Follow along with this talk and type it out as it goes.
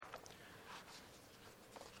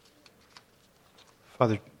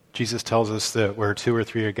Father, Jesus tells us that where two or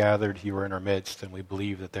three are gathered, you are in our midst, and we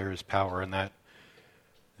believe that there is power in that.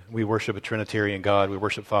 We worship a Trinitarian God. We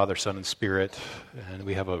worship Father, Son, and Spirit, and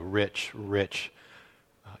we have a rich, rich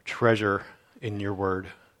treasure in your word,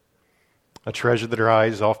 a treasure that our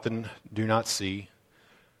eyes often do not see.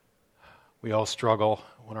 We all struggle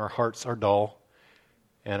when our hearts are dull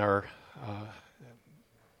and our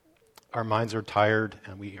minds are tired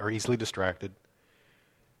and we are easily distracted.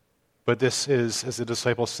 But this is, as the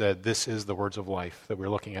disciples said, this is the words of life that we're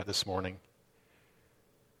looking at this morning.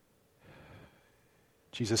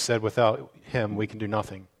 Jesus said, without him, we can do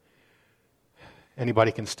nothing.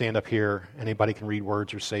 Anybody can stand up here. Anybody can read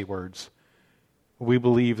words or say words. We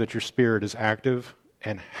believe that your Spirit is active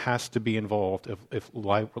and has to be involved if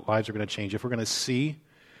lives are going to change. If we're going to see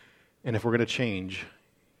and if we're going to change,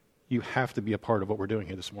 you have to be a part of what we're doing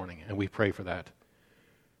here this morning, and we pray for that.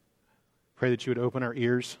 Pray that you would open our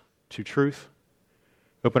ears to truth,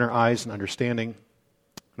 open our eyes and understanding,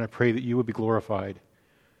 and I pray that you would be glorified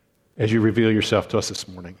as you reveal yourself to us this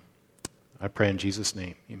morning. I pray in Jesus'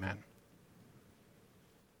 name, amen.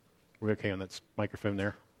 We're okay on that microphone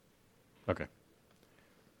there? Okay.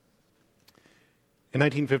 In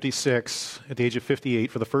 1956, at the age of 58,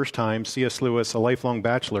 for the first time, C.S. Lewis, a lifelong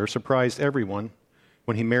bachelor, surprised everyone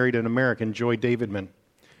when he married an American, Joy Davidman.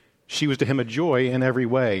 She was to him a joy in every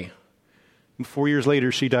way. 4 years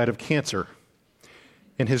later, she died of cancer.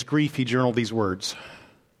 In his grief, he journaled these words.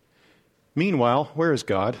 Meanwhile, where is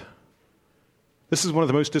God? This is one of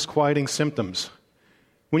the most disquieting symptoms.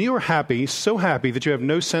 When you are happy, so happy that you have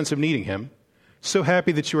no sense of needing him, so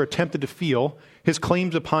happy that you are tempted to feel his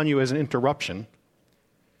claims upon you as an interruption,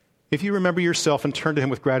 if you remember yourself and turn to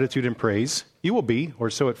him with gratitude and praise, you will be,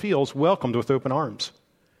 or so it feels, welcomed with open arms.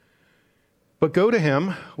 But go to him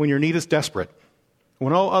when your need is desperate,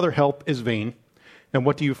 when all other help is vain, and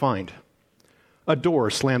what do you find? A door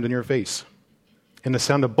slammed in your face, and the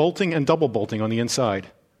sound of bolting and double bolting on the inside,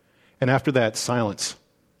 and after that, silence.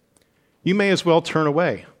 You may as well turn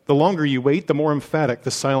away. The longer you wait, the more emphatic the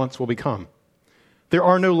silence will become. There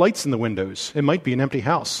are no lights in the windows. It might be an empty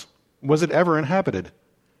house. Was it ever inhabited?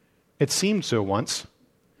 It seemed so once.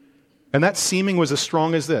 And that seeming was as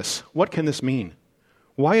strong as this. What can this mean?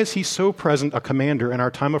 Why is he so present a commander in our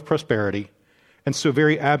time of prosperity and so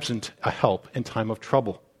very absent a help in time of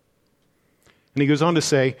trouble? And he goes on to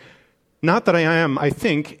say, not that I am, I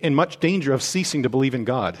think, in much danger of ceasing to believe in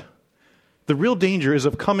God. The real danger is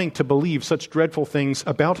of coming to believe such dreadful things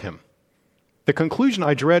about him. The conclusion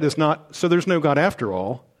I dread is not, so there's no God after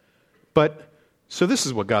all, but so this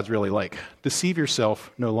is what God's really like. Deceive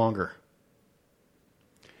yourself no longer.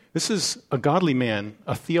 This is a godly man,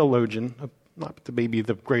 a theologian, not maybe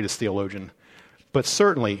the greatest theologian, but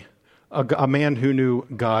certainly a man who knew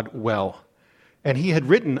God well. And he had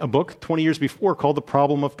written a book 20 years before called The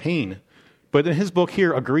Problem of Pain. But in his book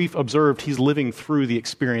here, A Grief Observed, he's living through the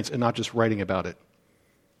experience and not just writing about it.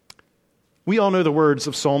 We all know the words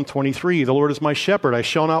of Psalm 23, the Lord is my shepherd, I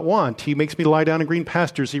shall not want. He makes me lie down in green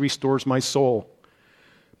pastures, he restores my soul.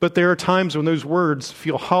 But there are times when those words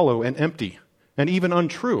feel hollow and empty, and even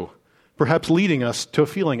untrue, perhaps leading us to a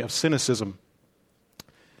feeling of cynicism.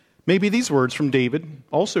 Maybe these words from David,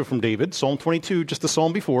 also from David, Psalm 22, just the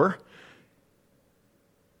psalm before,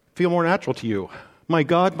 feel more natural to you. My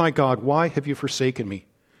God, why have you forsaken me?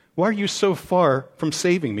 Why are you so far from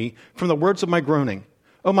saving me from the words of my groaning?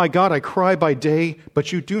 Oh my God, I cry by day,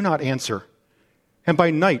 but you do not answer, and by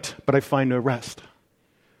night, but I find no rest.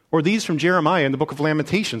 Or these from Jeremiah in the book of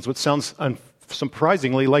Lamentations, which sounds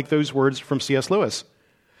surprisingly like those words from C.S. Lewis.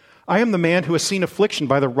 I am the man who has seen affliction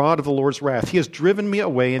by the rod of the Lord's wrath. He has driven me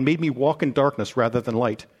away and made me walk in darkness rather than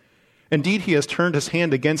light. Indeed, he has turned his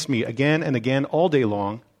hand against me again and again all day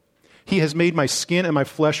long. He has made my skin and my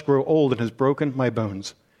flesh grow old and has broken my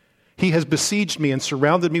bones. He has besieged me and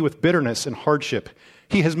surrounded me with bitterness and hardship.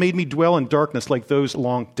 He has made me dwell in darkness like those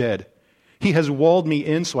long dead. He has walled me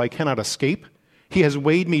in so I cannot escape. He has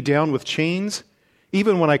weighed me down with chains.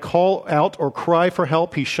 Even when I call out or cry for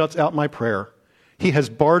help, he shuts out my prayer. He has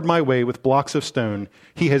barred my way with blocks of stone.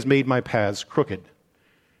 He has made my paths crooked.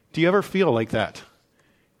 Do you ever feel like that?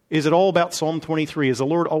 Is it all about Psalm 23? Is the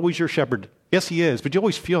Lord always your shepherd? Yes, he is, but do you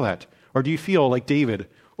always feel that? Or do you feel like David,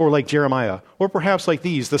 or like Jeremiah, or perhaps like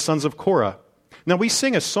these, the sons of Korah? Now, we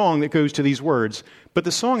sing a song that goes to these words, but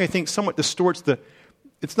the song, I think, somewhat distorts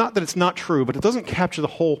it's not that it's not true, but it doesn't capture the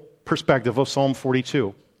whole perspective of Psalm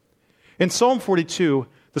 42. In Psalm 42,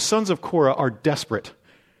 the sons of Korah are desperate.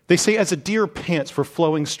 They say, as a deer pants for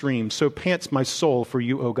flowing streams, so pants my soul for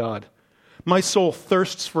you, O God. My soul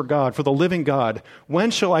thirsts for God, for the living God.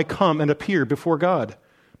 When shall I come and appear before God?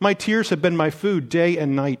 My tears have been my food day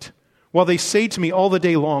and night. while they say to me all the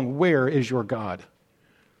day long, 'Where is your God?'"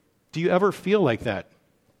 Do you ever feel like that?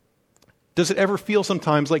 Does it ever feel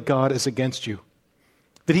sometimes like God is against you?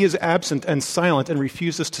 That he is absent and silent and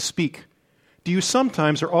refuses to speak? Do you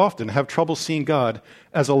sometimes or often have trouble seeing God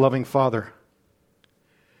as a loving Father?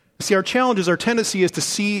 See, our challenge is, our tendency is to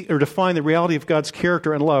see or define the reality of God's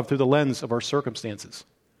character and love through the lens of our circumstances.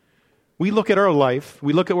 We look at our life,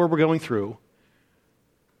 we look at where we're going through,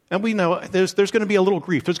 and we know there's going to be a little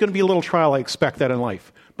grief, there's going to be a little trial. I expect that in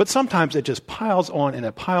life. But sometimes it just piles on and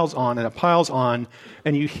it piles on and it piles on,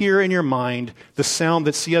 and you hear in your mind the sound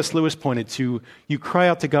that C.S. Lewis pointed to. You cry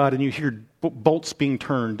out to God and you hear bolts being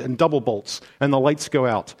turned and double bolts, and the lights go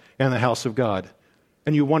out in the house of God.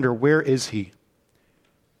 And you wonder, where is he?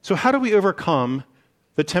 So how do we overcome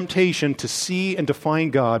the temptation to see and define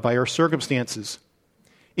God by our circumstances?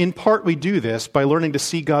 In part, we do this by learning to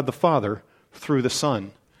see God the Father through the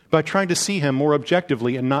Son, by trying to see him more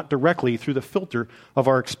objectively and not directly through the filter of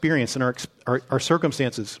our experience and our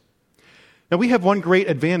circumstances. Now, we have one great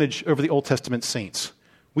advantage over the Old Testament saints.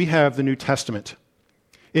 We have the New Testament.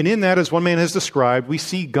 And in that, as one man has described, we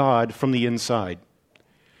see God from the inside.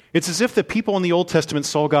 It's as if the people in the Old Testament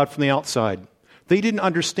saw God from the outside. They didn't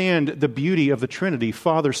understand the beauty of the Trinity,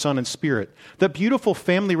 Father, Son, and Spirit, that beautiful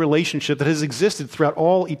family relationship that has existed throughout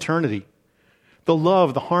all eternity. The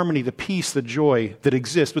love, the harmony, the peace, the joy that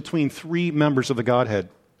exists between three members of the Godhead.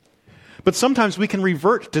 But sometimes we can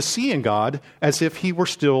revert to seeing God as if he were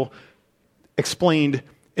still explained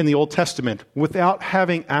in the Old Testament without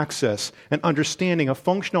having access and understanding of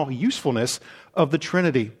functional usefulness of the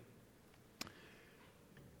Trinity.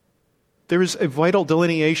 There is a vital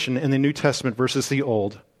delineation in the New Testament versus the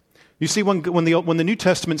Old. You see, when the New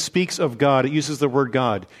Testament speaks of God, it uses the word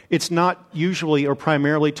God. It's not usually or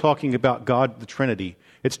primarily talking about God the Trinity.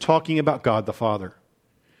 It's talking about God the Father.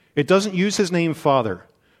 It doesn't use his name Father,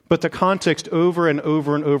 but the context over and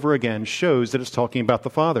over and over again shows that it's talking about the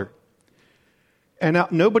Father. And now,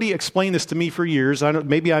 nobody explained this to me for years.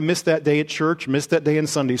 Maybe I missed that day at church, missed that day in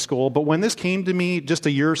Sunday school, but when this came to me just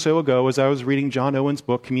a year or so ago as I was reading John Owen's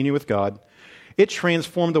book, Communion with God, it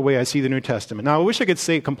transformed the way I see the New Testament. Now, I wish I could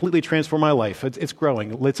say it completely transformed my life. It's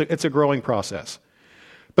growing. It's a growing process.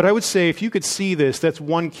 But I would say if you could see this, that's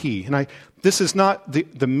one key. And this is not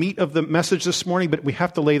the meat of the message this morning, but we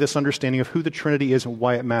have to lay this understanding of who the Trinity is and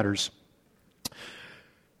why it matters.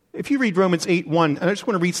 If you read Romans 8:1, and I just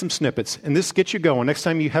want to read some snippets, and this gets you going. Next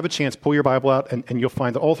time you have a chance, pull your Bible out, and you'll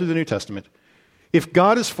find it all through the New Testament. If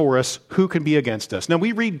God is for us, who can be against us? Now,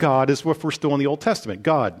 we read God as if we're still in the Old Testament,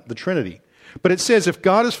 God, the Trinity. But it says, if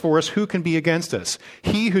God is for us, who can be against us?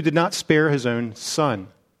 He who did not spare his own Son.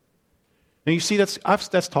 And you see, that's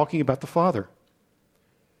talking about the Father.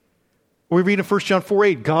 We read in 1 John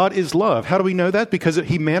 4:8, God is love. How do we know that? Because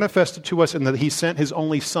he manifested to us in that he sent his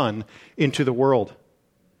only Son into the world.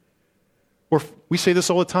 We say this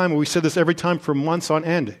all the time, and we say this every time for months on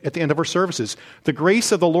end at the end of our services. The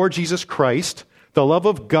grace of the Lord Jesus Christ, the love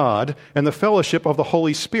of God, and the fellowship of the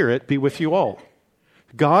Holy Spirit be with you all.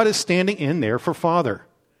 God is standing in there for Father.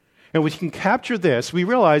 And we can capture this, we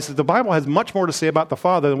realize that the Bible has much more to say about the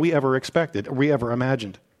Father than we ever expected or we ever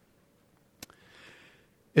imagined.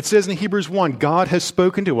 It says in Hebrews 1, God has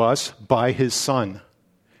spoken to us by his Son.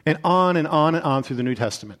 And on and on and on through the New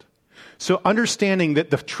Testament. So understanding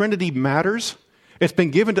that the Trinity matters, it's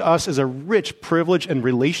been given to us as a rich privilege and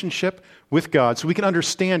relationship with God so we can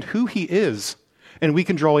understand who he is and we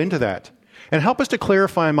can draw into that. And help us to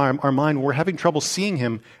clarify in our mind when we're having trouble seeing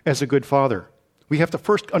him as a good Father. We have to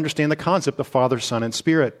first understand the concept of Father, Son, and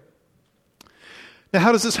Spirit. Now,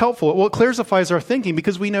 how does this help? Well, it clarifies our thinking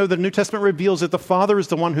because we know the New Testament reveals that the Father is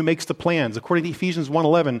the one who makes the plans. According to Ephesians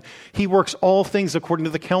 1:11, he works all things according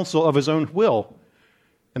to the counsel of his own will.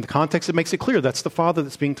 In the context, it makes it clear that's the Father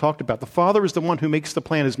that's being talked about. The Father is the one who makes the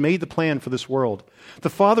plan, has made the plan for this world. The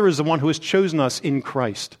Father is the one who has chosen us in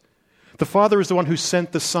Christ. The Father is the one who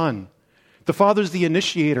sent the Son. The Father is the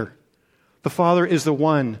initiator. The Father is the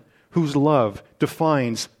one whose love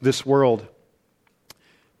defines this world.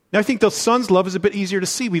 Now, I think the Son's love is a bit easier to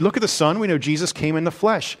see. We look at the Son, we know Jesus came in the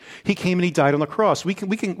flesh. He came and he died on the cross. We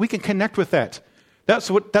can connect with that. That's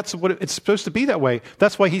what it's supposed to be that way.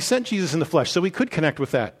 That's why he sent Jesus in the flesh, so we could connect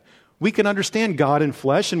with that. We can understand God in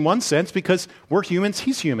flesh in one sense because we're humans,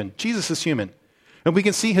 he's human. Jesus is human. And we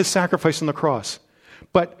can see his sacrifice on the cross.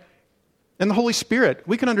 But in the Holy Spirit,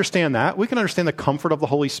 we can understand that. We can understand the comfort of the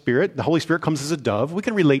Holy Spirit. The Holy Spirit comes as a dove. We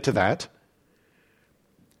can relate to that.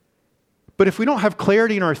 But if we don't have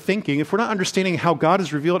clarity in our thinking, if we're not understanding how God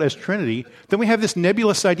is revealed as Trinity, then we have this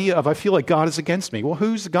nebulous idea of, I feel like God is against me. Well,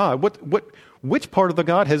 who's God? Which part of the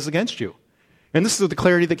Godhead is against you? And this is the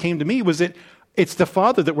clarity that came to me, was that it's the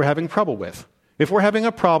Father that we're having trouble with. If we're having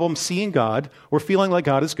a problem seeing God or feeling like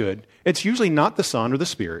God is good, it's usually not the Son or the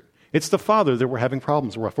Spirit. It's the Father that we're having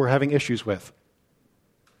problems with, we're having issues with.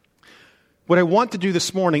 What I want to do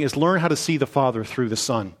this morning is learn how to see the Father through the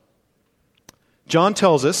Son. John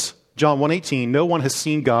tells us, John 1:18, no one has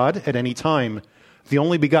seen God at any time. The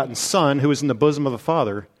only begotten Son, who is in the bosom of the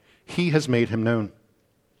Father, he has made him known.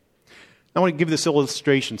 I want to give this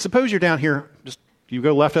illustration. Suppose you're down here, you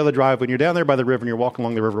go left out of the driveway, and you're down there by the river, and you're walking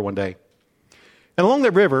along the river one day. And along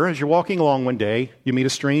the river, as you're walking along one day, you meet a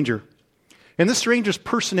stranger. And this stranger's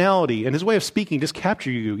personality and his way of speaking just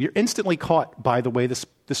capture you. You're instantly caught by the way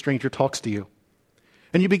the stranger talks to you.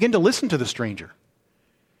 And you begin to listen to the stranger.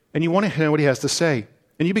 And you want to know what he has to say.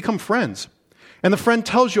 And you become friends. And the friend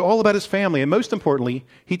tells you all about his family. And most importantly,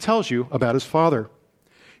 he tells you about his father.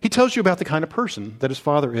 He tells you about the kind of person that his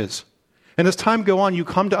father is. And as time goes on, you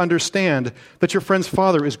come to understand that your friend's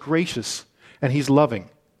father is gracious and he's loving.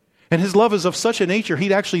 And his love is of such a nature,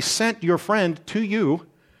 he'd actually sent your friend to you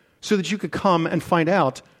so that you could come and find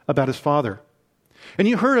out about his father. And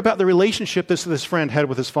you heard about the relationship this friend had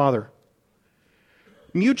with his father.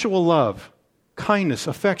 Mutual love, kindness,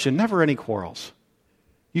 affection, never any quarrels.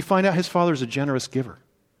 You find out his father is a generous giver.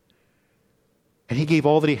 And he gave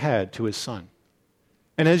all that he had to his son.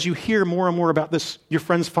 And as you hear more and more about this, your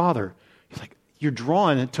friend's father, you're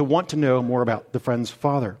drawn to want to know more about the friend's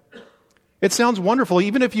father. It sounds wonderful.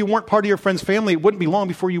 Even if you weren't part of your friend's family, it wouldn't be long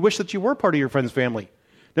before you wish that you were part of your friend's family.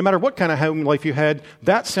 No matter what kind of home life you had,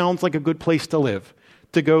 that sounds like a good place to live,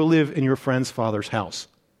 to go live in your friend's father's house.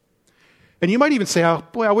 And you might even say, oh,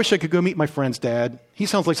 boy, I wish I could go meet my friend's dad. He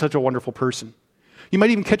sounds like such a wonderful person. You might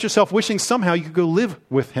even catch yourself wishing somehow you could go live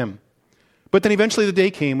with him. But then eventually the day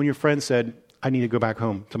came when your friend said, I need to go back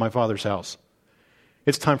home to my father's house.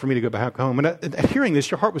 It's time for me to go back home. And at hearing this,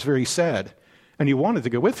 your heart was very sad, and you wanted to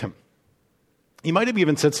go with him. You might have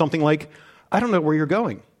even said something like, I don't know where you're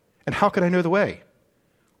going, and how could I know the way?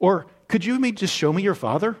 Or, could you just show me your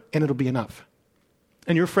father, and it'll be enough?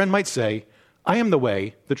 And your friend might say, I am the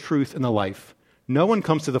way, the truth, and the life. No one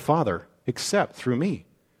comes to the Father except through me.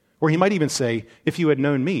 Or he might even say, if you had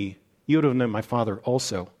known me, you would have known my Father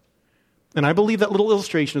also. And I believe that little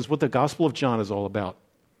illustration is what the Gospel of John is all about.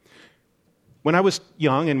 When I was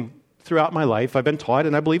young and throughout my life, I've been taught,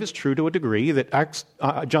 and I believe it's true to a degree, that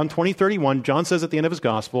John 20:31, John says at the end of his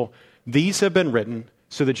Gospel, these have been written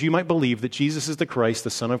so that you might believe that Jesus is the Christ, the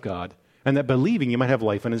Son of God, and that believing you might have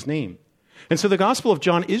life in his name. And so the Gospel of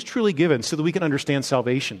John is truly given so that we can understand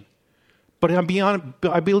salvation. But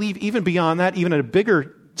I believe even beyond that, even at a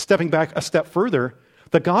bigger, stepping back a step further,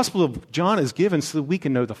 the Gospel of John is given so that we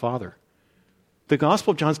can know the Father. The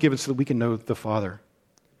Gospel of John is given so that we can know the Father.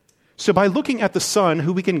 So by looking at the Son,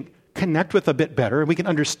 who we can connect with a bit better, we can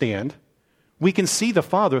understand, we can see the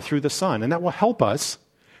Father through the Son, and that will help us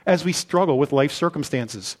as we struggle with life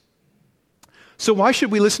circumstances. So why should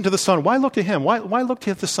we listen to the Son? Why look to him? Why look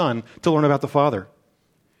to the Son to learn about the Father?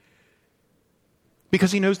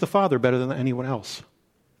 Because he knows the Father better than anyone else.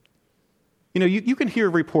 You know, you can hear a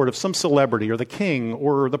report of some celebrity or the king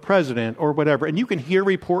or the president or whatever, and you can hear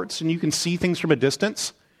reports and you can see things from a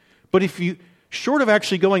distance. But if you, short of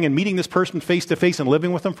actually going and meeting this person face to face and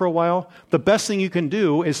living with them for a while, the best thing you can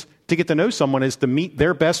do is to get to know someone is to meet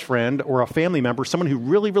their best friend or a family member, someone who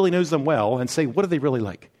really, really knows them well, and say, what are they really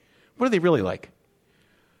like? What are they really like?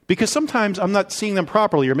 Because sometimes I'm not seeing them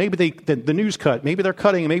properly, or maybe the news cut. Maybe they're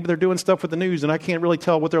cutting, maybe they're doing stuff with the news, and I can't really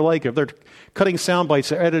tell what they're like. If they're cutting sound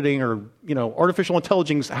bites or editing or, artificial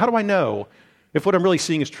intelligence, how do I know if what I'm really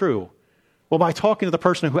seeing is true? Well, by talking to the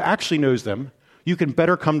person who actually knows them, you can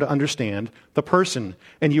better come to understand the person,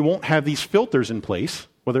 and you won't have these filters in place,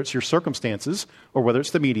 whether it's your circumstances or whether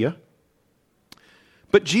it's the media.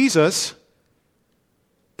 But Jesus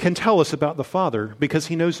can tell us about the Father because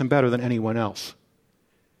he knows him better than anyone else.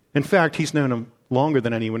 In fact, he's known him longer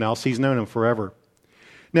than anyone else. He's known him forever.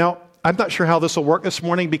 Now, I'm not sure how this will work this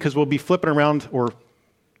morning because we'll be flipping around or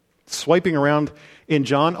swiping around in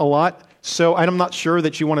John a lot. So I'm not sure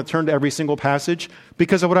that you want to turn to every single passage,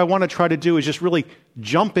 because what I want to try to do is just really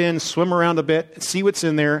jump in, swim around a bit, see what's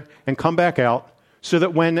in there, and come back out so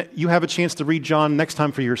that when you have a chance to read John next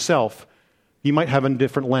time for yourself, you might have a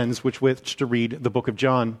different lens which to read the book of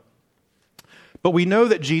John. But we know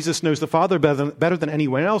that Jesus knows the Father better than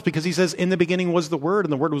anyone else because he says, in the beginning was the Word,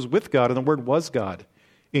 and the Word was with God, and the Word was God.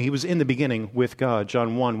 And he was in the beginning with God,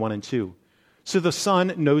 John 1 and 2. So the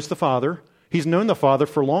Son knows the Father. He's known the Father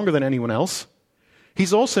for longer than anyone else.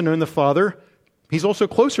 He's also known the Father. He's also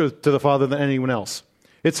closer to the Father than anyone else.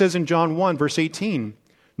 It says in John 1, verse 18,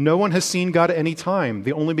 no one has seen God at any time.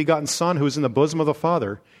 The only begotten Son who is in the bosom of the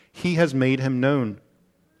Father, he has made him known.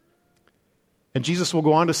 And Jesus will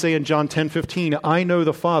go on to say in John 10:15, I know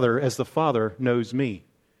the Father as the Father knows me.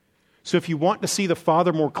 So if you want to see the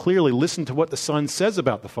Father more clearly, listen to what the Son says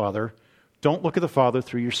about the Father. Don't look at the Father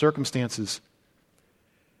through your circumstances.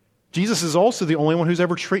 Jesus is also the only one who's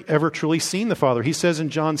ever truly seen the Father. He says in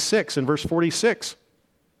John 6 in verse 46,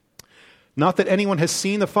 not that anyone has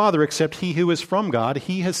seen the Father except he who is from God,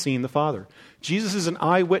 he has seen the Father. Jesus is an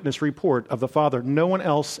eyewitness report of the Father. No one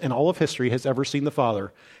else in all of history has ever seen the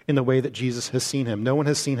Father in the way that Jesus has seen him. No one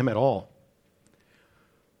has seen him at all.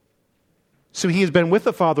 So he has been with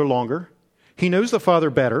the Father longer. He knows the Father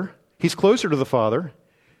better. He's closer to the Father.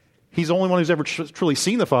 He's the only one who's ever truly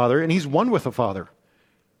seen the Father, and he's one with the Father.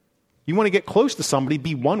 You want to get close to somebody,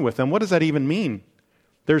 be one with them. What does that even mean?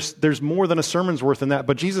 There's more than a sermon's worth in that.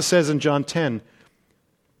 But Jesus says in John 10,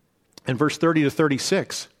 in verse 30 to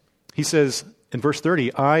 36, he says in verse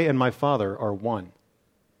 30, I and my Father are one.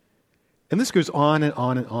 And this goes on and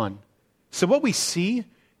on and on. So what we see,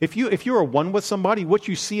 if you are one with somebody, what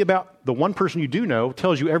you see about the one person you do know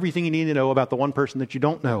tells you everything you need to know about the one person that you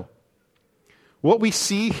don't know. What we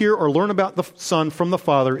see, hear, or learn about the Son from the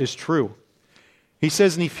Father is true. He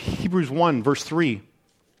says in Hebrews 1, verse 3,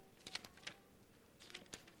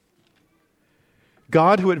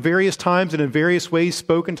 God, who at various times and in various ways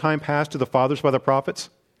spoke in time past to the fathers by the prophets,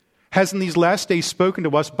 has in these last days spoken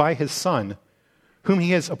to us by his Son, whom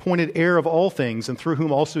he has appointed heir of all things, and through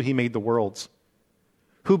whom also he made the worlds,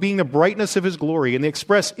 who being the brightness of his glory and the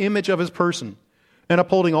express image of his person, and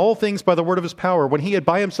upholding all things by the word of his power, when he had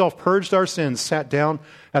by himself purged our sins, sat down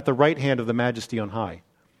at the right hand of the Majesty on high.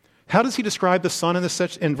 How does he describe the Son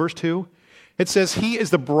in verse 2? It says, he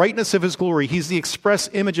is the brightness of his glory. He's the express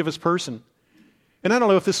image of his person. And I don't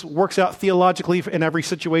know if this works out theologically in every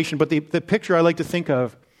situation, but the picture I like to think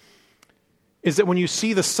of is that when you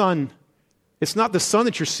see the sun, it's not the sun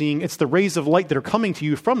that you're seeing, it's the rays of light that are coming to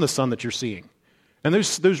you from the sun that you're seeing. And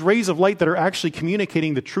those rays of light that are actually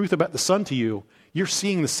communicating the truth about the sun to you, you're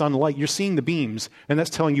seeing the sunlight, you're seeing the beams, and that's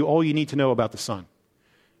telling you all you need to know about the sun.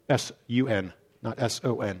 S-U-N, not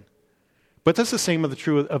S-O-N. But that's the same of the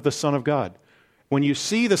truth of the Son of God. When you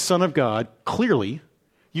see the Son of God clearly,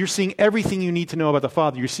 you're seeing everything you need to know about the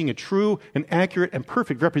Father. You're seeing a true and accurate and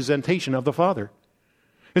perfect representation of the Father.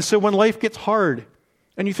 And so when life gets hard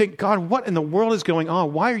and you think, God, what in the world is going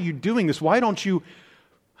on? Why are you doing this? Why don't you?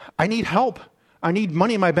 I need help. I need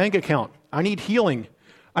money in my bank account. I need healing.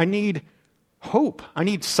 I need hope. I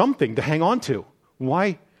need something to hang on to.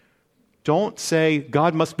 Why? Don't say,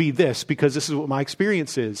 God must be this because this is what my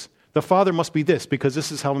experience is. The Father must be this because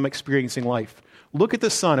this is how I'm experiencing life. Look at the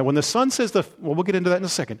Son. And when the Son says we'll get into that in a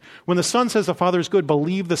second. When the Son says the Father is good,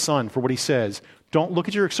 believe the Son for what he says. Don't look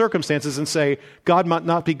at your circumstances and say, God might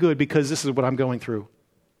not be good because this is what I'm going through.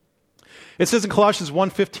 It says in Colossians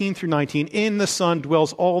 1:15 through 19, in the Son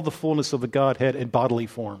dwells all the fullness of the Godhead in bodily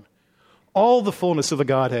form. All the fullness of the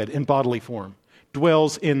Godhead in bodily form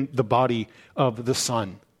dwells in the body of the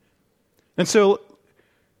Son. And so,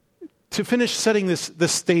 to finish setting this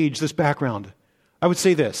stage, this background, I would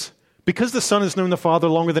say this. Because the Son has known the Father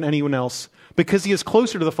longer than anyone else, because he is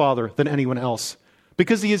closer to the Father than anyone else,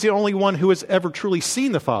 because he is the only one who has ever truly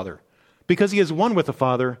seen the Father, because he is one with the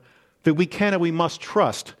Father, that we can and we must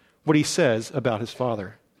trust what he says about his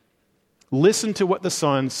Father. Listen to what the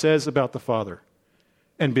Son says about the Father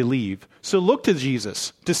and believe. So look to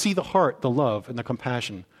Jesus to see the heart, the love, and the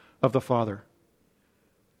compassion of the Father.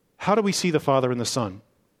 How do we see the Father and the Son?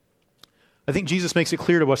 I think Jesus makes it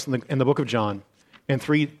clear to us in the book of John in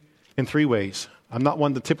three ways. I'm not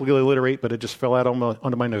one to typically alliterate, but it just fell out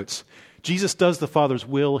onto my notes. Jesus does the Father's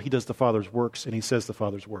will, he does the Father's works, and he says the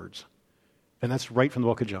Father's words. And that's right from the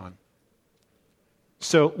book of John.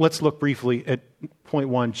 So let's look briefly at point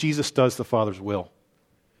 1. Jesus does the Father's will.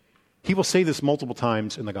 He will say this multiple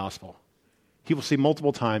times in the gospel. He will say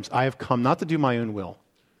multiple times, I have come not to do my own will,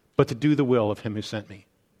 but to do the will of him who sent me.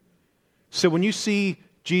 So when you see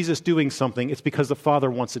Jesus doing something, it's because the Father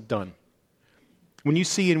wants it done. When you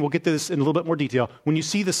see, and we'll get to this in a little bit more detail, when you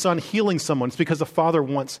see the Son healing someone, it's because the Father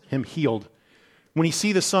wants him healed. When you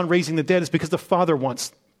see the Son raising the dead, it's because the Father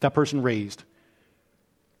wants that person raised.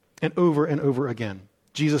 And over again,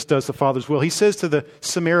 Jesus does the Father's will. He says to the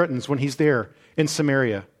Samaritans when he's there in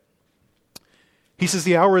Samaria, he says,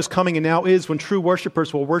 the hour is coming and now is when true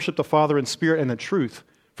worshipers will worship the Father in spirit and in truth,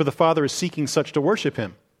 for the Father is seeking such to worship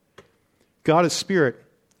him. God is spirit,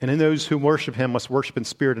 and in those who worship him must worship in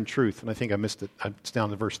spirit and truth. And I think I missed it. It's down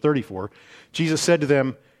to verse 34. Jesus said to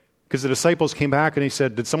them, because the disciples came back and he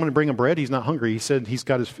said, did someone bring him bread? He's not hungry. He said, he's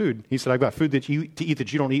got his food. He said, I've got food to eat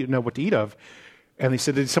that you don't know what to eat of. And he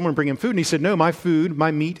said, did someone bring him food? And he said, no, my food,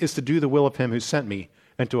 my meat is to do the will of him who sent me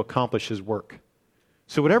and to accomplish his work.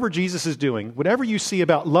 So whatever Jesus is doing, whatever you see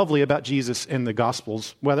lovely about Jesus in the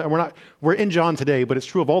Gospels, we're in John today, but it's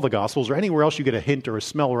true of all the Gospels, or anywhere else you get a hint or a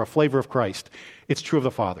smell or a flavor of Christ, it's true of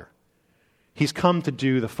the Father. He's come to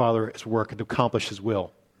do the Father's work and to accomplish his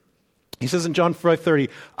will. He says in John 5:30,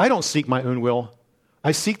 I don't seek my own will.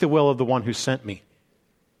 I seek the will of the one who sent me.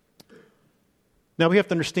 Now we have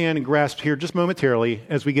to understand and grasp here just momentarily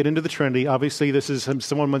as we get into the Trinity. Obviously, this is,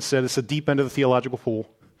 someone once said, it's a deep end of the theological pool.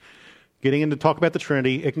 Getting into talk about the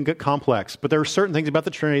Trinity, it can get complex. But there are certain things about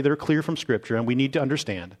the Trinity that are clear from Scripture, and we need to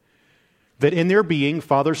understand that in their being,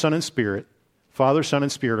 Father, Son, and Spirit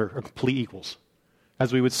are complete equals.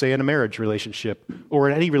 As we would say in a marriage relationship,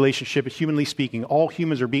 or in any relationship, humanly speaking, all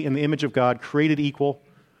humans are in the image of God, created equal.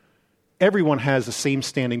 Everyone has the same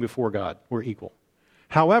standing before God. We're equal.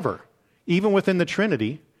 However, even within the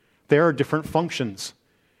Trinity, there are different functions.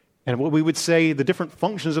 And what we would say, the different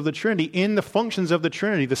functions of the Trinity, in the functions of the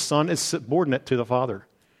Trinity, the Son is subordinate to the Father.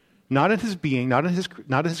 Not in his being, not in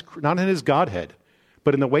his Godhead,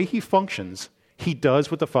 but in the way he functions, he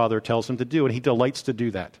does what the Father tells him to do, and he delights to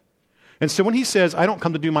do that. And so when he says, I don't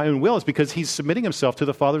come to do my own will, it's because he's submitting himself to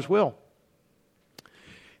the Father's will.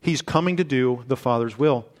 He's coming to do the Father's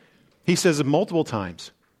will. He says it multiple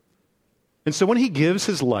times. And so when he gives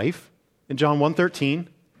his life, in John 1:13,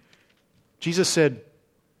 Jesus said,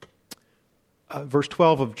 verse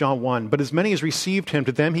 12 of John 1, but as many as received him,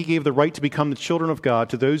 to them he gave the right to become the children of God,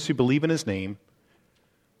 to those who believe in his name.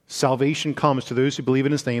 Salvation comes to those who believe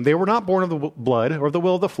in his name. They were not born of the blood or of the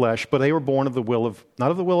will of the flesh, but they were born of the will of,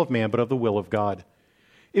 not of the will of man, but of the will of God.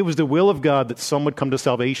 It was the will of God that some would come to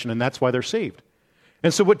salvation, and that's why they're saved.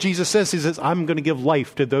 And so what Jesus says, he says, I'm going to give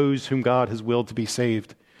life to those whom God has willed to be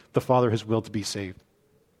saved. The Father has willed to be saved.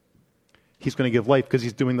 He's going to give life because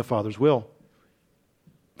he's doing the Father's will.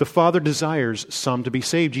 The Father desires some to be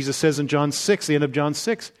saved. Jesus says in John 6, the end of John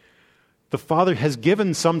 6, the Father has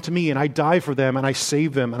given some to me, and I die for them, and I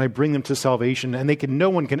save them, and I bring them to salvation, and no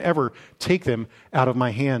one can ever take them out of my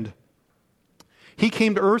hand. He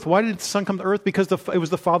came to earth. Why did the Son come to earth? Because it was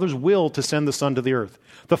the Father's will to send the Son to the earth.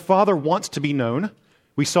 The Father wants to be known.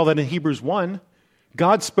 We saw that in Hebrews 1.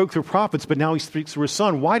 God spoke through prophets, but now he speaks through his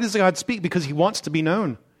Son. Why does God speak? Because he wants to be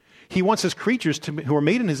known. He wants his creatures who are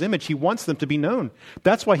made in his image, he wants them to be known.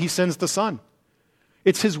 That's why he sends the Son.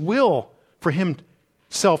 It's his will for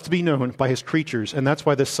himself to be known by his creatures, and that's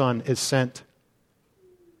why the Son is sent.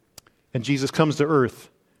 And Jesus comes to earth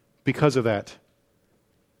because of that.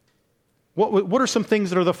 What are some things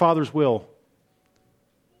that are the Father's will?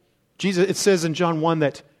 It says in John 1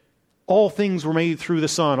 that all things were made through the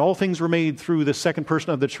Son. All things were made through the second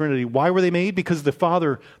person of the Trinity. Why were they made? Because the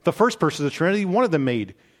Father, the first person of the Trinity, wanted them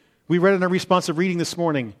made. We read in our responsive reading this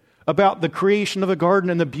morning about the creation of the garden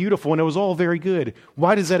and the beautiful, and it was all very good.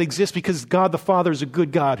 Why does that exist? Because God the Father is a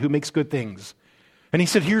good God who makes good things. And he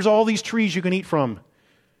said, here's all these trees you can eat from.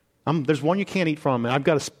 There's one you can't eat from, and I've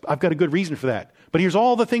got a good reason for that. But here's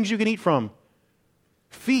all the things you can eat from.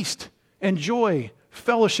 Feast, enjoy,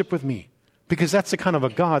 fellowship with me, because that's the kind of a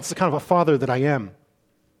God, it's the kind of a Father that I am.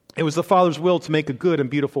 It was the Father's will to make a good and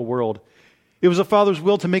beautiful world. It was the Father's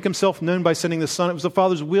will to make himself known by sending the Son. It was the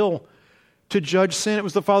Father's will to judge sin. It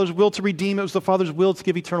was the Father's will to redeem. It was the Father's will to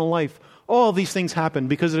give eternal life. All of these things happen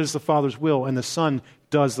because it is the Father's will, and the Son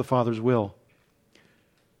does the Father's will.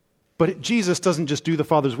 But Jesus doesn't just do the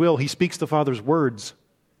Father's will. He speaks the Father's words.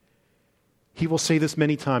 He will say this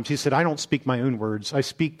many times. He said, I don't speak my own words. I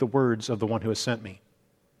speak the words of the one who has sent me.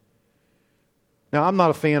 Now, I'm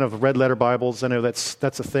not a fan of red letter Bibles. I know that's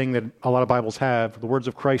a thing that a lot of Bibles have, the words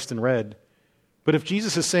of Christ in red. But if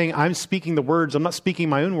Jesus is saying, I'm speaking the words, I'm not speaking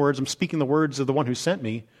my own words, I'm speaking the words of the one who sent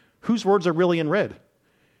me, whose words are really in red?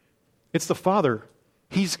 It's the Father.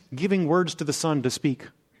 He's giving words to the Son to speak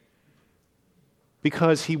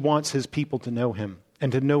because he wants his people to know him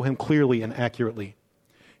and to know him clearly and accurately.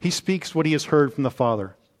 He speaks what he has heard from the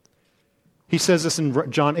Father. He says this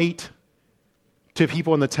in John 8 to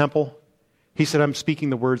people in the temple. He said, I'm speaking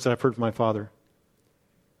the words that I've heard from my Father.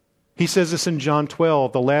 He says this in John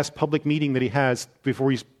 12, the last public meeting that he has before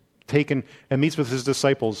he's taken and meets with his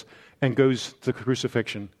disciples and goes to the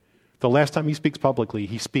crucifixion. The last time he speaks publicly,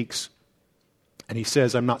 he speaks and he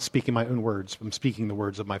says, I'm not speaking my own words, I'm speaking the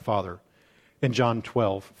words of my Father. In John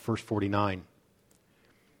 12, verse 49.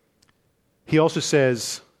 He also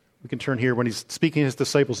says, we can turn here, when he's speaking to his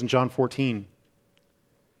disciples in John 14,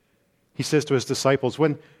 he says to his disciples,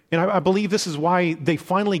 and I believe this is why they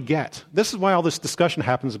finally this is why all this discussion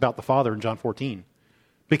happens about the Father in John 14.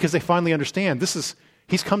 Because they finally understand,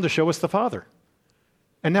 he's come to show us the Father.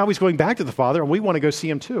 And now he's going back to the Father, and we want to go see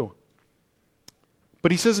him too.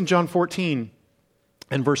 But he says in John 14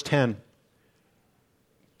 and verse 10,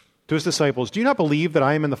 to his disciples, "Do you not believe that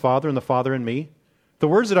I am in the Father and the Father in me? The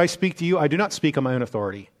words that I speak to you, I do not speak on my own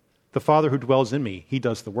authority. The Father who dwells in me, he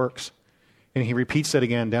does the works." And he repeats that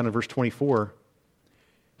again down in verse 24.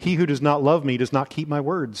 "He who does not love me does not keep my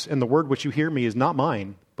words, and the word which you hear me is not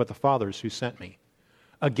mine, but the Father's who sent me."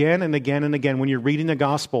 Again and again and again, when you're reading the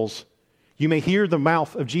Gospels, you may hear the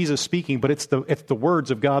mouth of Jesus speaking, but it's the words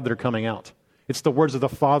of God that are coming out. It's the words of the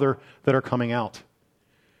Father that are coming out.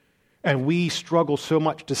 And we struggle so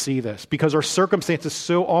much to see this because our circumstances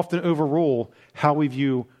so often overrule how we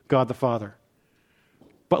view God the Father.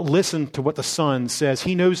 But listen to what the Son says.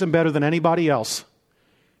 He knows him better than anybody else.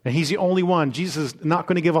 And he's the only one. Jesus is not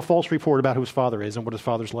going to give a false report about who his Father is and what his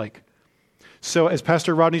Father's like. So as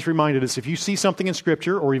Pastor Rodney's reminded us, if you see something in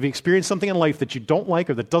Scripture or you've experienced something in life that you don't like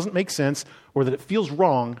or that doesn't make sense or that it feels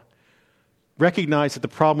wrong, recognize that the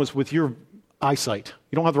problem was with your eyesight.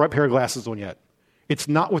 You don't have the right pair of glasses on yet. It's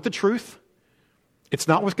not with the truth. It's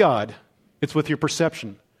not with God. It's with your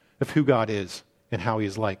perception of who God is and how he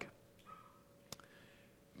is like.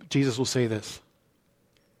 Jesus will say this.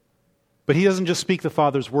 But he doesn't just speak the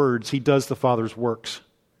Father's words, he does the Father's works.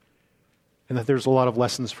 And that there's a lot of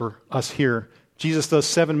lessons for us here. Jesus does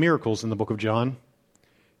 7 miracles in the book of John,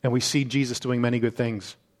 and we see Jesus doing many good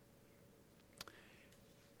things.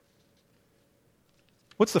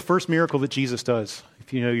 What's the first miracle that Jesus does?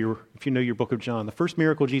 If you know your book of John, the first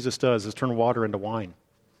miracle Jesus does is turn water into wine.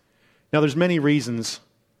 Now, there's many reasons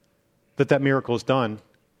that miracle is done,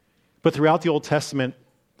 but throughout the Old Testament,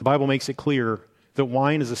 the Bible makes it clear that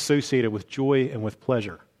wine is associated with joy and with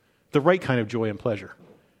pleasure, the right kind of joy and pleasure.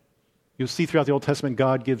 You'll see throughout the Old Testament,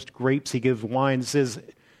 God gives grapes, he gives wine. It says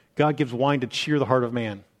God gives wine to cheer the heart of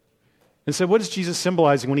man. And so what is Jesus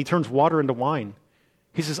symbolizing when he turns water into wine?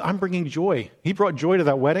 He says, I'm bringing joy. He brought joy to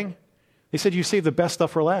that wedding. They said, you saved the best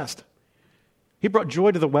stuff for last. He brought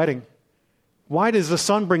joy to the wedding. Why does the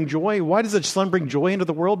Son bring joy? Why does the Son bring joy into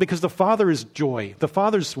the world? Because the Father is joy. The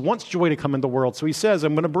Father wants joy to come into the world. So he says,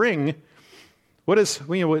 I'm going to bring, we'll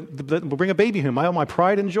bring a baby home. My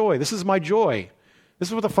pride and joy. This is my joy. This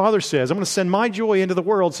is what the Father says. I'm going to send my joy into the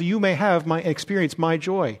world so you may experience my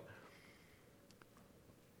joy.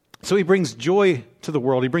 So he brings joy to the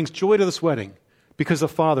world. He brings joy to this wedding because the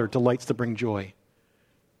Father delights to bring joy.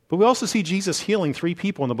 But we also see Jesus healing 3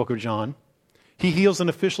 people in the book of John. He heals an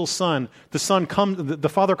official's son. The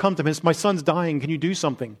Father comes to him and says, my son's dying. Can you do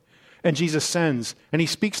something? And Jesus sends, and he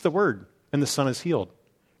speaks the word, and the son is healed,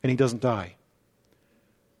 and he doesn't die.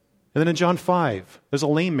 And then in John 5, there's a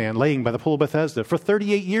lame man laying by the pool of Bethesda. For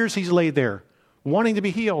 38 years he's laid there, wanting to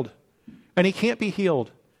be healed. And he can't be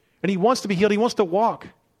healed. And he wants to be healed. He wants to walk.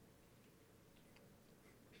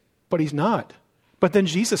 But he's not. But then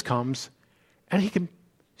Jesus comes, and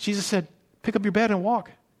Jesus said, pick up your bed and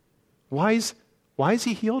walk. Why is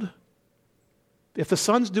he healed? If the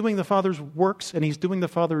Son's doing the Father's works and he's doing the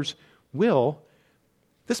Father's will,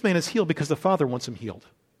 this man is healed because the Father wants him healed.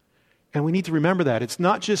 And we need to remember that. It's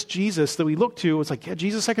not just Jesus that we look to. It's like, yeah,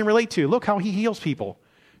 Jesus I can relate to. Look how he heals people.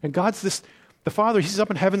 And the Father, he's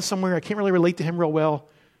up in heaven somewhere. I can't really relate to him real well.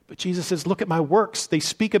 But Jesus says, look at my works. They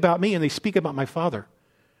speak about me and they speak about my Father.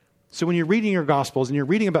 So when you're reading your Gospels and you're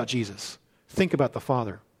reading about Jesus, think about the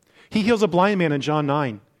Father. He heals a blind man in John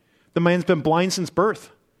 9. The man's been blind since birth.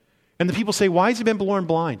 And the people say, why has he been born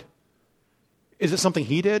blind? Is it something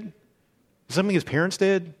he did? Is it something his parents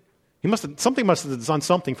did? Something must have done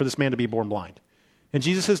something for this man to be born blind. And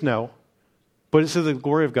Jesus says no, but it's so the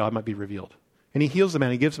glory of God might be revealed. And he heals the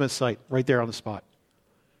man. He gives him his sight right there on the spot.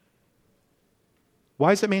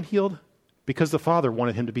 Why is that man healed? Because the Father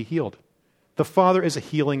wanted him to be healed. The Father is a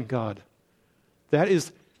healing God. That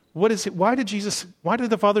is, what is it? Why did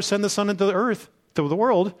the Father send the Son into the earth, to the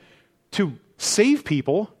world, to save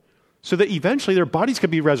people so that eventually their bodies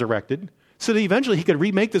could be resurrected, so that eventually he could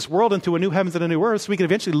remake this world into a new heavens and a new earth so we could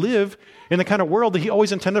eventually live in the kind of world that he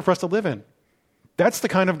always intended for us to live in. That's the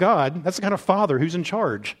kind of God, that's the kind of Father who's in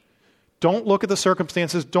charge. Don't look at the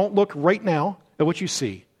circumstances. Don't look right now at what you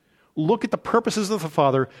see. Look at the purposes of the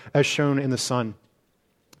Father as shown in the Son.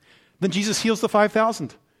 Then Jesus heals the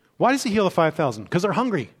 5,000. Why does he heal the 5,000? Because they're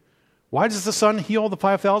hungry. Why does the Son heal the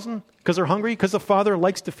 5,000? Because they're hungry? Because the Father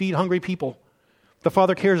likes to feed hungry people. The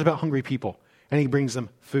Father cares about hungry people, and he brings them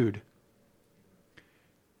food.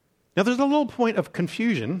 Now, there's a little point of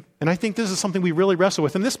confusion, and I think this is something we really wrestle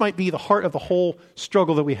with, and this might be the heart of the whole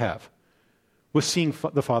struggle that we have with seeing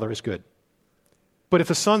the Father as good. But if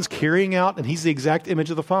the Son's carrying out, and he's the exact image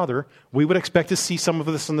of the Father, we would expect to see some of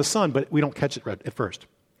this in the Son, but we don't catch it right at first.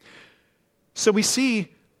 So we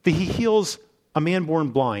see that he heals a man born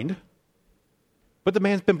blind, but the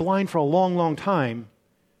man's been blind for a long, long time.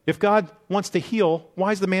 If God wants to heal,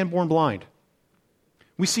 why is the man born blind?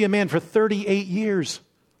 We see a man for 38 years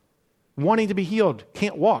wanting to be healed,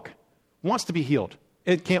 can't walk, wants to be healed,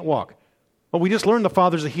 it can't walk. Well, we just learned the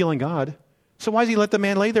Father's a healing God. So why does he let the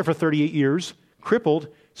man lay there for 38 years, crippled,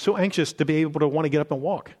 so anxious to be able to want to get up and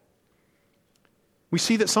walk? We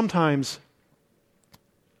see that sometimes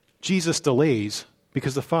Jesus delays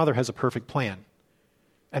because the Father has a perfect plan.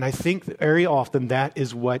 And I think that very often that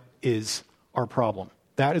is what is our problem.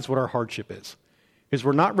 That is what our hardship is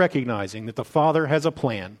we're not recognizing that the Father has a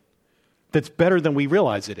plan that's better than we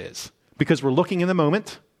realize it is, because we're looking in the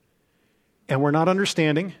moment and we're not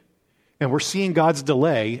understanding, and we're seeing God's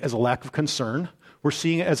delay as a lack of concern. We're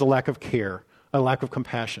seeing it as a lack of care, a lack of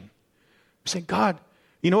compassion. We're saying, God,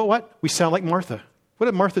 you know what? We sound like Martha. What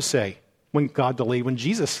did Martha say when God delayed? When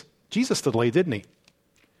Jesus delayed, didn't he?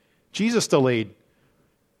 Jesus delayed.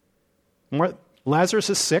 Lazarus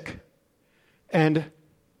is sick, and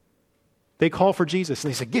they call for Jesus,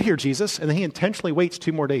 and they say, get here, Jesus. And then he intentionally waits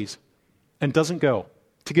 2 more days and doesn't go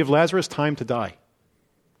to give Lazarus time to die.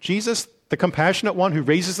 Jesus, the compassionate one who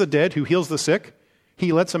raises the dead, who heals the sick,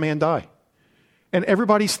 he lets a man die. And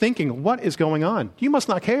everybody's thinking, what is going on? You must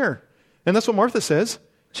not care. And that's what Martha says.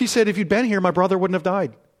 She said, if you'd been here, my brother wouldn't have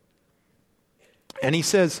died. And he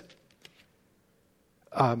says,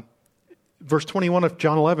 verse 21 of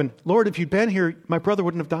John 11, Lord, if you'd been here, my brother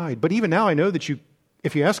wouldn't have died. But even now I know that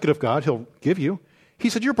if you ask it of God, he'll give you. He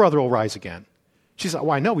said, your brother will rise again. She said,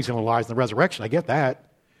 well, I know he's going to rise in the resurrection. I get that.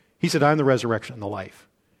 He said, I'm the resurrection and the life.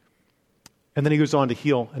 And then he goes on to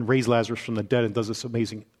heal and raise Lazarus from the dead and does this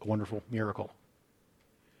amazing, wonderful miracle.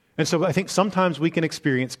 And so I think sometimes we can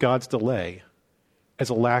experience God's delay as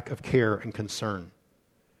a lack of care and concern.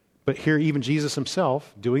 But here, even Jesus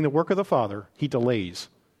himself, doing the work of the Father, he delays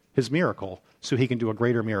his miracle so he can do a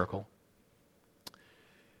greater miracle.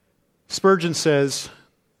 Spurgeon says,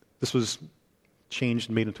 this was changed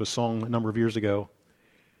and made into a song a number of years ago.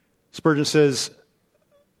 Spurgeon says,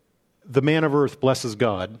 the man of earth blesses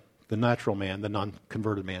God, the natural man, the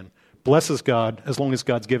non-converted man, blesses God as long as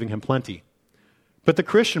God's giving him plenty. But the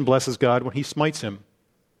Christian blesses God when he smites him.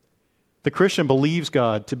 The Christian believes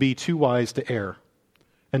God to be too wise to err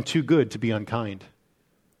and too good to be unkind.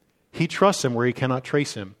 He trusts him where he cannot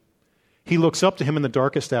trace him. He looks up to him in the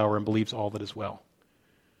darkest hour and believes all that is well.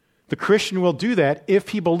 The Christian will do that if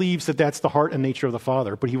he believes that that's the heart and nature of the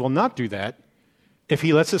Father, but he will not do that if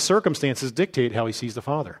he lets his circumstances dictate how he sees the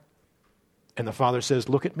Father. And the Father says,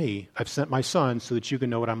 look at me, I've sent my Son so that you can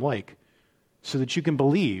know what I'm like, so that you can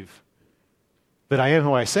believe that I am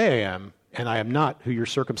who I say I am, and I am not who your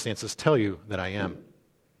circumstances tell you that I am.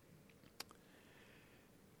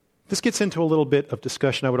 This gets into a little bit of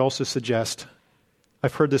discussion. I would also suggest,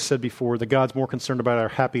 I've heard this said before, that God's more concerned about our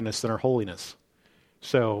happiness than our holiness.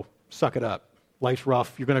 So, suck it up. Life's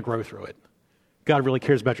rough. You're going to grow through it. God really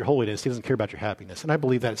cares about your holiness. He doesn't care about your happiness. And I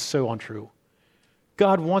believe that is so untrue.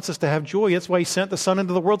 God wants us to have joy. That's why he sent the Son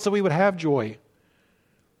into the world so we would have joy.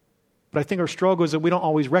 But I think our struggle is that we don't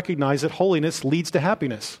always recognize that holiness leads to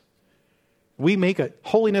happiness. We make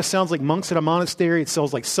holiness sounds like monks at a monastery. It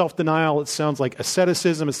sounds like self-denial. It sounds like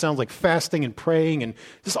asceticism. It sounds like fasting and praying and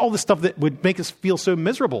just all this stuff that would make us feel so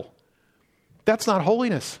miserable. That's not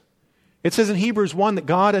holiness. It says in Hebrews 1 that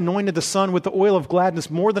God anointed the Son with the oil of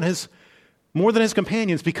gladness more than his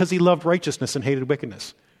companions because he loved righteousness and hated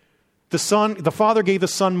wickedness. The Father gave the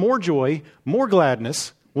Son more joy, more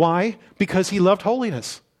gladness. Why? Because he loved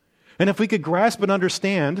holiness. And if we could grasp and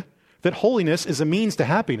understand that holiness is a means to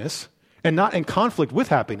happiness and not in conflict with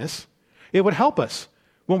happiness, it would help us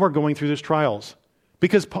when we're going through those trials.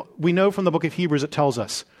 Because we know from the book of Hebrews it tells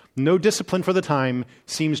us, no discipline for the time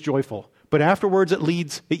seems joyful, but afterwards it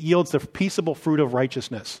yields the peaceable fruit of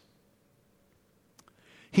righteousness.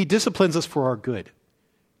 He disciplines us for our good.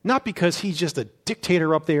 Not because he's just a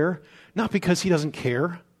dictator up there, not because he doesn't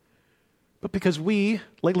care, but because we,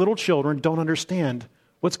 like little children, don't understand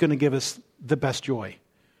what's going to give us the best joy.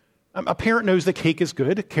 A parent knows that cake is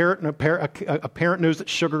good. A parent knows that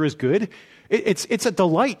sugar is good. It's a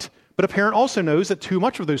delight, but a parent also knows that too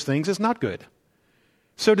much of those things is not good.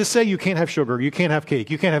 So to say you can't have sugar, you can't have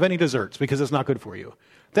cake, you can't have any desserts because it's not good for you,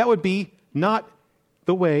 that would be not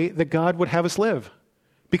the way that God would have us live.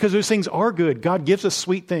 Because those things are good. God gives us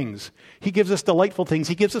sweet things. He gives us delightful things.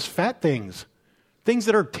 He gives us fat things, things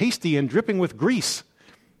that are tasty and dripping with grease.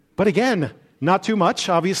 But again, not too much,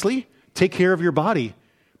 obviously. Take care of your body.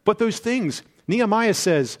 But those things, Nehemiah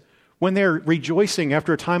says, when they're rejoicing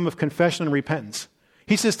after a time of confession and repentance,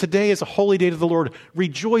 he says, today is a holy day to the Lord.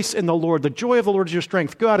 Rejoice in the Lord. The joy of the Lord is your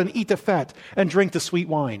strength. Go out and eat the fat and drink the sweet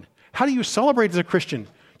wine. How do you celebrate as a Christian?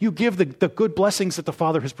 You give the good blessings that the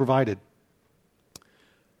Father has provided.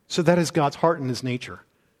 So that is God's heart and his nature.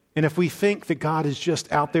 And if we think that God is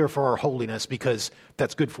just out there for our holiness because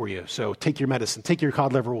that's good for you, so take your medicine, take your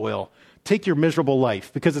cod liver oil, take your miserable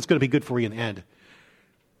life because it's going to be good for you in the end.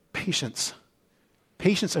 Patience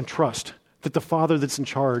and trust that the Father that's in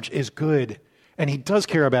charge is good, and he does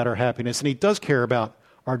care about our happiness, and he does care about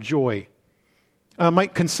our joy. I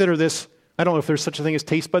might consider this, I don't know if there's such a thing as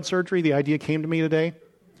taste bud surgery. The idea came to me today.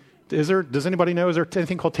 Does anybody know, is there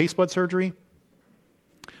anything called taste bud surgery?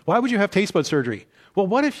 Why would you have taste bud surgery? Well,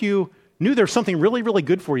 what if you knew there's something really, really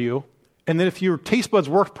good for you, and that if your taste buds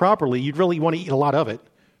worked properly, you'd really want to eat a lot of it,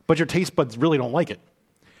 but your taste buds really don't like it.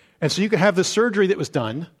 And so you could have this surgery that was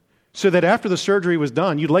done, so that after the surgery was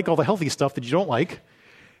done, you'd like all the healthy stuff that you don't like,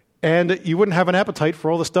 and you wouldn't have an appetite for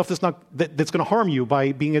all the stuff that's going to harm you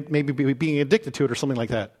by being addicted to it or something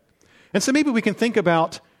like that. And so maybe we can think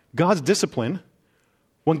about God's discipline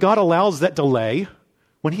when God allows that delay,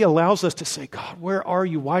 when he allows us to say, God, where are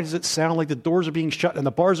you? Why does it sound like the doors are being shut and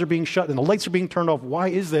the bars are being shut and the lights are being turned off? Why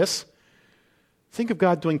is this? Think of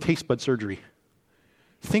God doing taste bud surgery.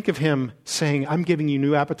 Think of him saying, I'm giving you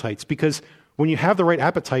new appetites, because when you have the right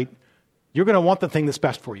appetite, you're going to want the thing that's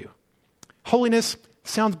best for you. Holiness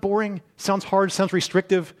sounds boring, sounds hard, sounds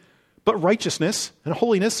restrictive, but righteousness and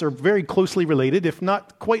holiness are very closely related, if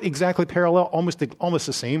not quite exactly parallel, almost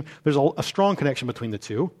the same. There's a strong connection between the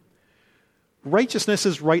two. Righteousness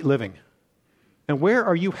is right living. And where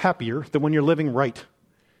are you happier than when you're living right?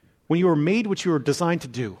 When you were made what you were designed to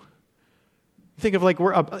do. Think of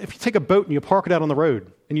if you take a boat and you park it out on the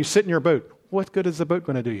road and you sit in your boat, what good is the boat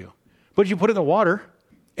going to do you? But you put it in the water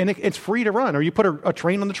and it's free to run, or you put a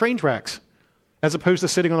train on the train tracks as opposed to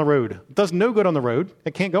sitting on the road. It does no good on the road.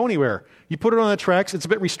 It can't go anywhere. You put it on the tracks, it's a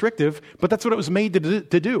bit restrictive, but that's what it was made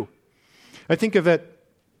to do. I think of it.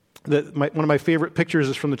 One of my favorite pictures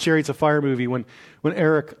is from the Chariots of Fire movie when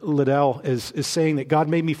Eric Liddell is saying that God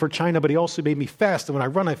made me for China, but he also made me fast, and when I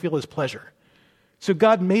run, I feel his pleasure. So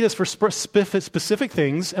God made us for specific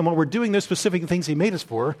things, and when we're doing those specific things he made us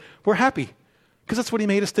for, we're happy, because that's what he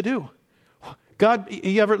made us to do. God,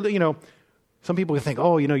 some people think,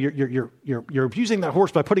 you're abusing that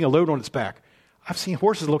horse by putting a load on its back. I've seen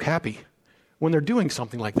horses look happy when they're doing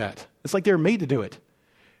something like that. It's like they're made to do it.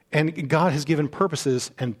 And God has given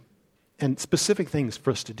purposes and specific things for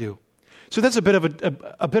us to do. So that's a bit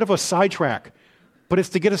of a sidetrack, but it's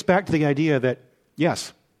to get us back to the idea that,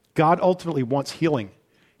 yes, God ultimately wants healing.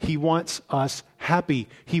 He wants us happy.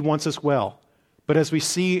 He wants us well. But as we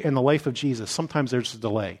see in the life of Jesus, sometimes there's a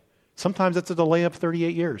delay. Sometimes it's a delay of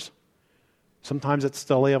 38 years. Sometimes it's a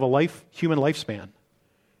delay of a human lifespan.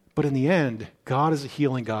 But in the end, God is a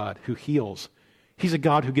healing God who heals. He's a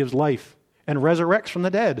God who gives life and resurrects from the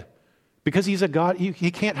dead, because he's a God,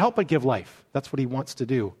 he can't help but give life. That's what he wants to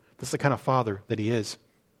do. That's the kind of father that he is.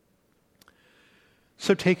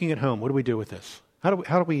 So taking it home, what do we do with this? How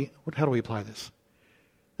do we apply this?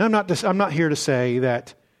 Now, I'm not here to say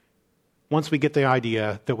that once we get the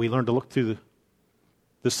idea that we learn to look through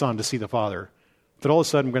the Son to see the Father, that all of a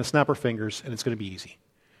sudden we're going to snap our fingers and it's going to be easy.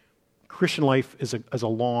 Christian life is a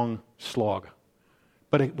long slog.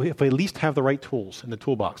 But if we at least have the right tools in the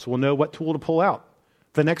toolbox, we'll know what tool to pull out.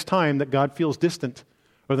 The next time that God feels distant,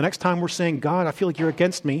 or the next time we're saying, God, I feel like you're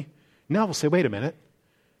against me, now we'll say, wait a minute.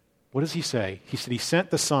 What does he say? He said he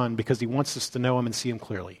sent the Son because he wants us to know him and see him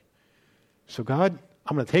clearly. So God,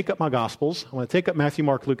 I'm going to take up my Gospels. I'm going to take up Matthew,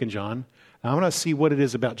 Mark, Luke, and John. And I'm going to see what it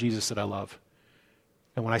is about Jesus that I love.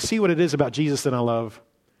 And when I see what it is about Jesus that I love,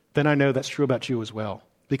 then I know that's true about you as well.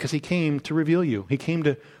 Because he came to reveal you. He came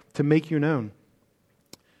to make you known.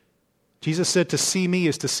 Jesus said, to see me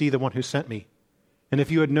is to see the one who sent me. And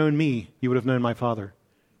if you had known me, you would have known my Father.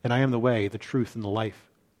 And I am the way, the truth, and the life.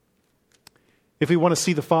 If we want to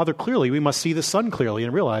see the Father clearly, we must see the Son clearly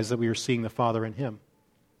and realize that we are seeing the Father in him.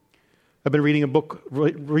 I've been reading a book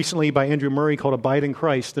recently by Andrew Murray called Abide in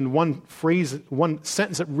Christ, and one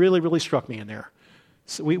sentence that really, really struck me in there.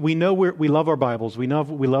 So we know we love our Bibles. We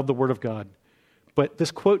love the Word of God. But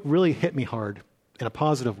this quote really hit me hard in a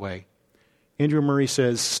positive way. Andrew Murray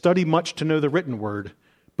says, study much to know the written word,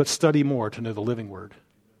 but study more to know the living word.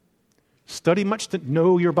 Study much to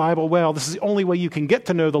know your Bible well. This is the only way you can get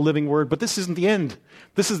to know the living word, but this isn't the end.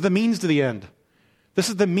 This is the means to the end. This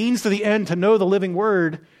is the means to the end. To know the living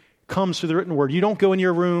word comes through the written word. You don't go in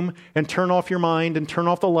your room and turn off your mind and turn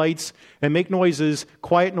off the lights and make noises,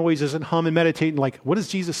 quiet noises, and hum and meditate and like, what does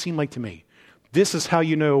Jesus seem like to me? This is how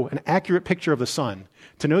you know an accurate picture of the Son.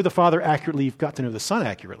 To know the Father accurately, you've got to know the Son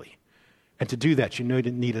accurately. And to do that, you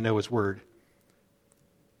need to know his word.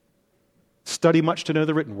 Study much to know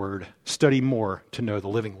the written word. Study more to know the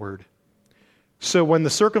living word. So when the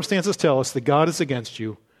circumstances tell us that God is against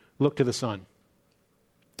you, look to the Son.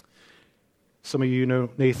 Some of you know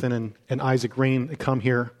Nathan and Isaac Rain that come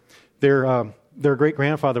here. Their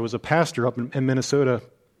great-grandfather was a pastor up in Minnesota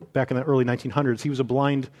back in the early 1900s. He was a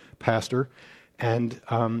blind pastor, and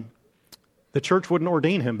the church wouldn't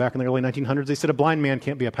ordain him back in the early 1900s. They said a blind man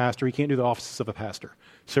can't be a pastor. He can't do the offices of a pastor,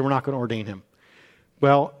 so we're not going to ordain him.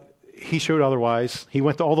 Well, he showed otherwise. He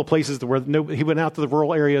went to all the places where he went out to the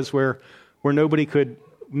rural areas where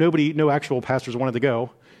no actual pastors wanted to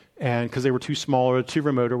go, and because they were too small or too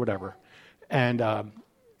remote or whatever. And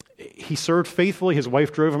he served faithfully. His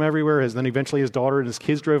wife drove him everywhere. Then eventually his daughter and his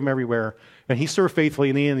kids drove him everywhere. And he served faithfully.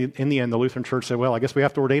 In the end, the Lutheran Church said, well, I guess we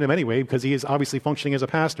have to ordain him anyway because he is obviously functioning as a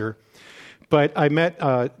pastor. But I met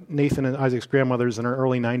Nathan and Isaac's grandmothers in her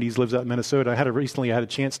early 90s, lives out in Minnesota. I recently had a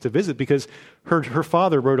chance to visit because her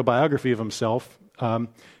father wrote a biography of himself and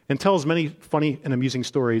tells many funny and amusing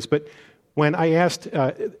stories. But when I asked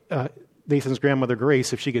Nathan's grandmother,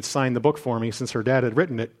 Grace, if she could sign the book for me since her dad had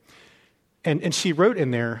written it, and she wrote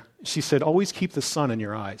in there, she said, always keep the sun in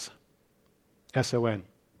your eyes, S-O-N.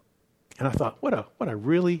 And I thought, what a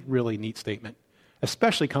really, really neat statement,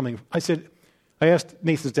 especially coming. I asked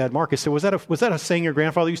Nathan's dad, Mark, I said, was that a saying your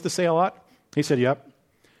grandfather used to say a lot? He said, yep.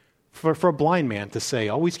 For a blind man to say,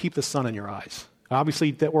 always keep the sun in your eyes. Obviously,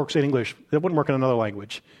 that works in English. That wouldn't work in another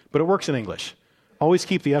language, but it works in English. Always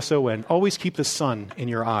keep the S-O-N, always keep the sun in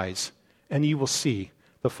your eyes, and you will see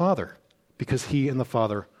the Father, because he and the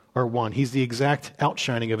Father are one. He's the exact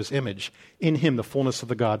outshining of his image. In him, the fullness of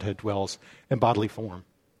the Godhead dwells in bodily form.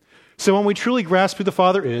 So when we truly grasp who the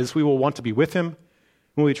Father is, we will want to be with him.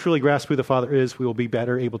 When we truly grasp who the Father is, we will be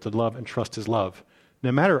better able to love and trust his love,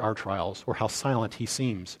 no matter our trials or how silent he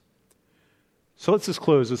seems. So let's just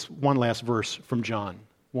close this one last verse from John,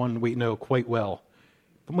 one we know quite well.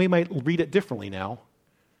 But we might read it differently now,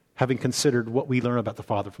 having considered what we learn about the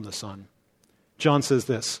Father from the Son. John says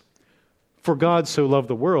this, "For God so loved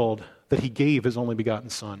the world that he gave his only begotten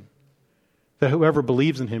Son, that whoever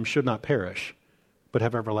believes in him should not perish, but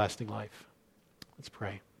have everlasting life." Let's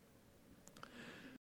pray.